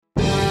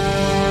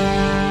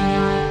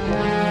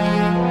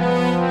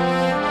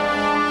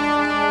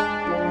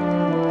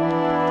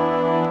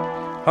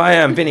Hi,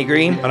 I'm Vinny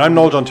Green. And I'm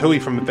Noel John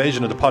Toohey from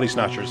Invasion of the Potty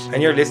Snatchers.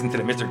 And you're listening to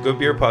the Mr. Good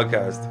Beer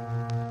Podcast.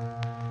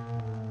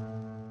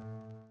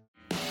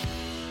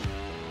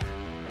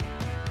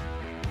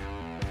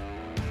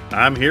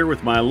 I'm here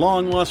with my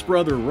long-lost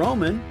brother,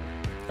 Roman.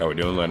 How we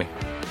doing, Lenny?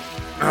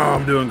 Oh,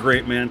 I'm doing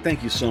great, man.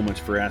 Thank you so much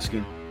for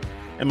asking.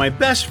 And my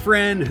best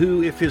friend,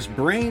 who, if his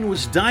brain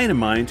was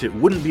dynamite, it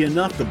wouldn't be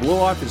enough to blow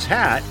off his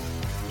hat,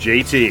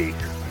 JT.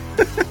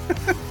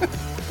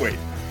 Wait.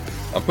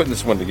 I'm putting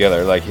this one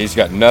together like he's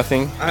got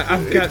nothing.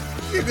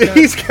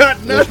 He's got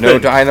nothing. There's no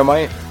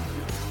dynamite.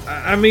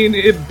 I mean,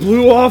 it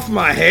blew off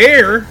my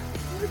hair.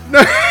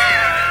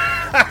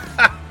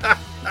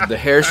 The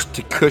hair's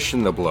to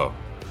cushion the blow.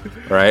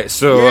 All right,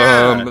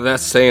 so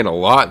that's saying a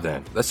lot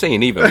then. That's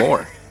saying even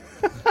more.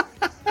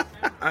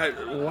 Wow.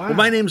 Well,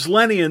 my name's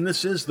Lenny, and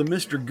this is the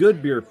Mr.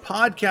 Good Beer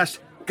Podcast.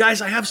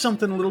 Guys, I have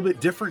something a little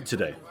bit different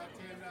today.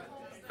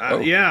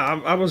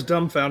 I was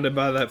dumbfounded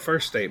by that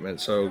first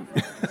statement, so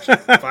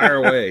fire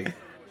away.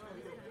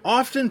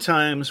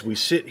 Oftentimes, we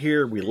sit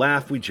here, we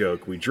laugh, we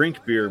joke, we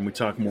drink beer, and we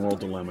talk moral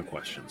dilemma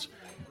questions.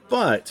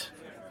 But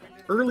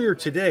earlier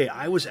today,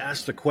 I was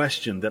asked a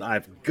question that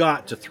I've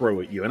got to throw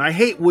at you. And I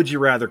hate would you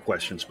rather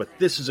questions, but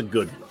this is a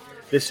good one.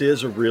 This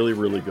is a really,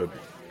 really good one.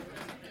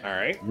 All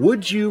right.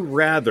 Would you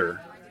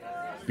rather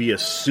be a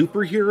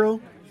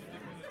superhero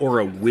or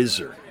a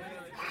wizard?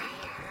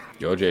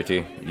 Yo,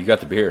 JT, you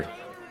got the beard.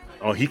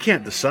 Oh, he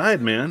can't decide,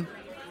 man.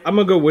 I'm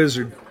going to go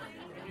wizard.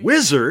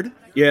 Wizard?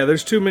 Yeah,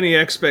 there's too many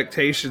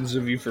expectations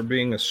of you for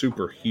being a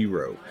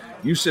superhero.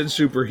 You said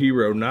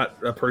superhero, not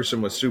a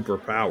person with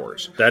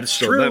superpowers. That's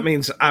so true. That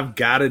means I've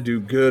got to do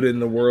good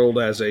in the world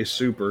as a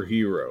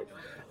superhero.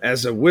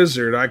 As a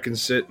wizard, I can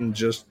sit and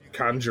just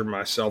conjure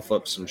myself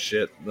up some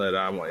shit that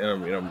I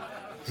want,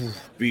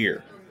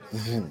 beer,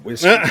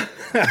 whiskey,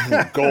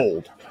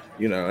 gold,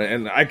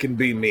 and I can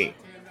be me.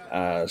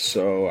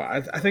 So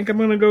I think I'm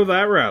going to go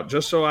that route,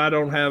 just so I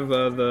don't have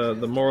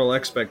the moral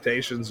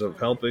expectations of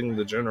helping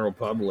the general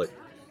public.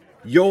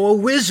 You're a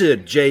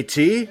wizard,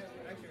 JT.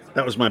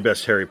 That was my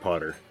best Harry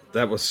Potter.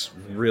 That was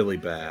really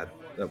bad.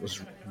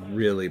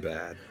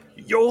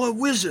 You're a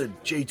wizard,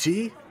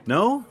 JT.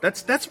 No?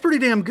 That's pretty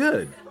damn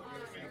good.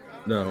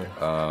 No.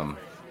 All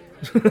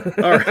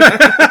right.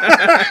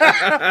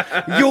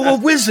 You're a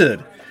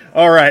wizard.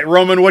 All right,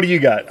 Roman, what do you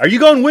got? Are you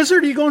going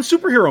wizard or are you going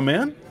superhero,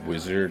 man?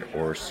 Wizard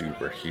or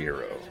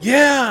superhero?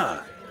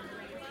 Yeah.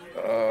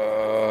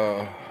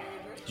 Do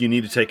you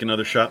need to take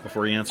another shot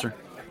before you answer?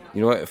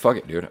 You know what? Fuck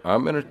it, dude.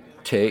 I'm going to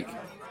take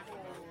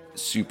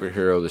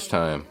superhero this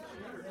time.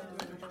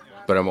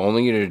 But I'm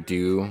only going to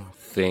do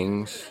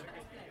things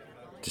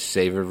to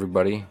save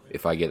everybody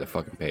if I get the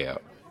fucking payout.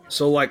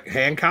 So like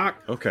Hancock?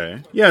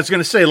 Okay. Yeah, I was going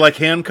to say like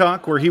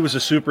Hancock, where he was a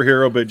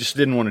superhero but just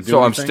didn't want to do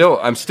anything. So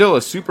I'm still a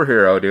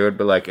superhero, dude,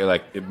 but like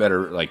it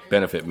better like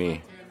benefit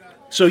me.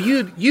 So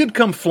you'd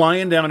come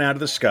flying down out of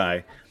the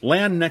sky,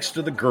 land next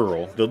to the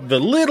girl, the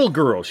little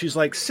girl. She's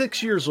like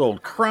 6 years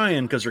old,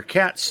 crying because her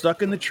cat's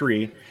stuck in the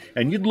tree,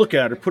 and you'd look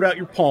at her, put out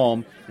your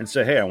palm, and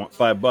say, "Hey, I want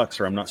 $5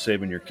 or I'm not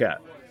saving your cat."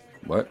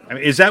 What? I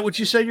mean, is that what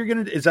you said you're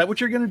gonna? Is that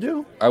what you're gonna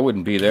do? I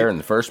wouldn't be there in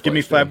the first place. Give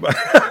me $5.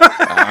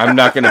 I'm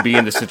not going to be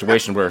in the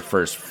situation where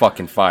for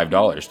fucking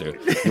 $5, dude.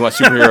 You want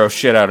superhero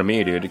shit out of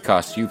me, dude? It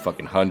costs you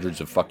fucking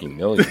hundreds of fucking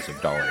millions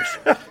of dollars.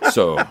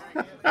 So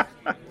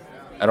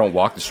I don't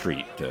walk the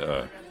street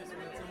to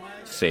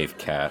save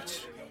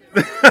cats.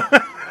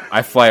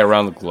 I fly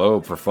around the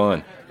globe for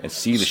fun and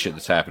see the shit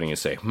that's happening and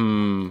say,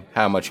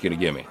 how much you gonna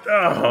give me?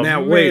 Oh,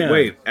 now, man.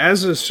 wait.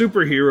 As a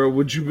superhero,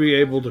 would you be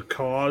able to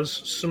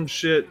cause some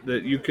shit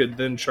that you could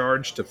then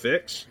charge to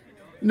fix?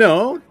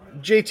 No,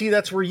 JT,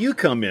 that's where you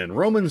come in.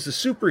 Roman's the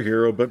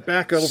superhero, but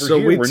back over So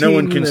here we where no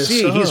one team can this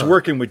see, he's up.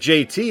 working with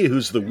JT,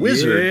 who's the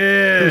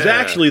wizard, who's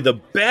actually the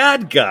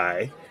bad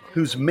guy,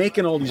 who's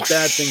making all these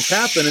bad things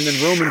happen, and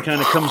then Roman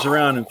kind of comes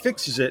around and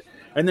fixes it,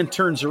 and then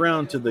turns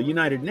around to the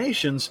United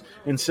Nations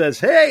and says,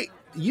 "Hey,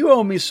 you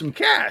owe me some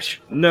cash."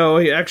 No,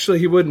 he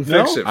wouldn't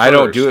fix it. I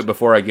don't first. do it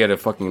before I get a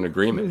fucking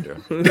agreement,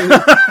 dude.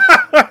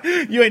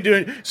 You ain't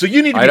doing so.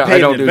 You need to be I paid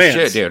don't in do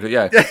advance. shit, dude.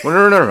 Yeah.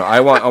 Well, no. I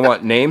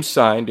want names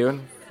signed,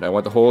 dude. And I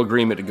want the whole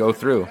agreement to go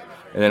through.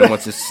 And then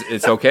once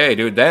it's okay,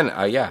 dude, then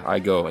I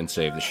go and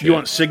save the shit. You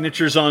want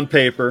signatures on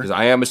paper. Because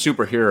I am a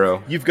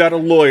superhero. You've got a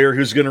lawyer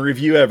who's going to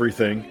review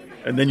everything,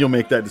 and then you'll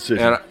make that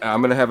decision. And I'm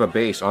going to have a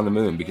base on the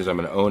moon because I'm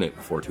going to own it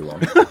before too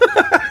long.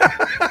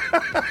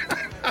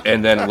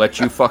 And then let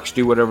you fucks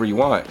do whatever you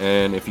want.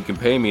 And if you can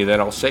pay me, then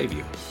I'll save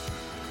you.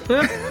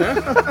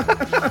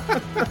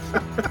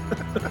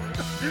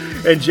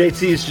 And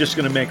JT's just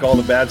going to make all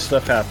the bad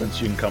stuff happen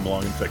so you can come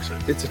along and fix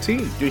it. It's a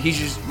team. Dude, he's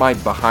just my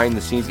behind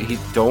the scenes. He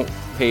don't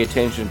pay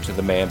attention to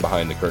the man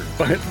behind the curtain.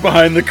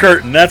 Behind the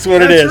curtain. That's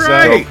what it That's is.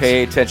 right. Huh? Don't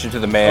pay attention to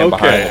the man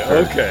behind the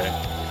curtain. Okay.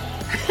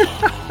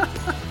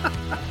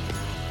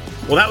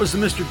 Well, that was the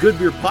Mr. Good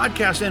Beer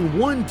Podcast, and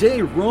one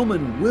day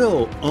Roman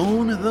will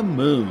own the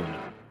moon.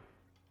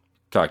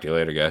 Talk to you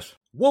later, guys.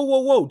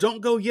 Whoa,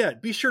 don't go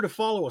yet. Be sure to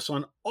follow us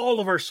on all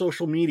of our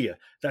social media.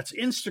 That's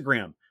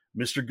Instagram,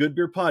 Mr. Good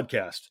Beer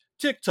Podcast,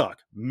 TikTok,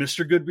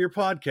 Mr. Good Beer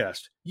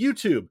Podcast.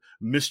 YouTube,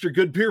 Mr.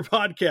 Good Beer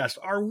Podcast.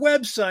 Our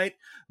website,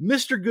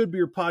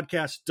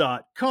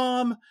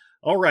 MrGoodBeerPodcast.com.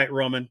 All right,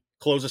 Roman,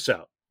 close us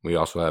out. We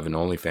also have an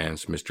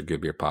OnlyFans, Mr.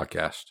 Good Beer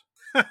Podcast.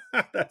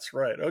 That's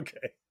right.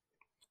 Okay.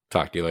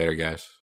 Talk to you later, guys.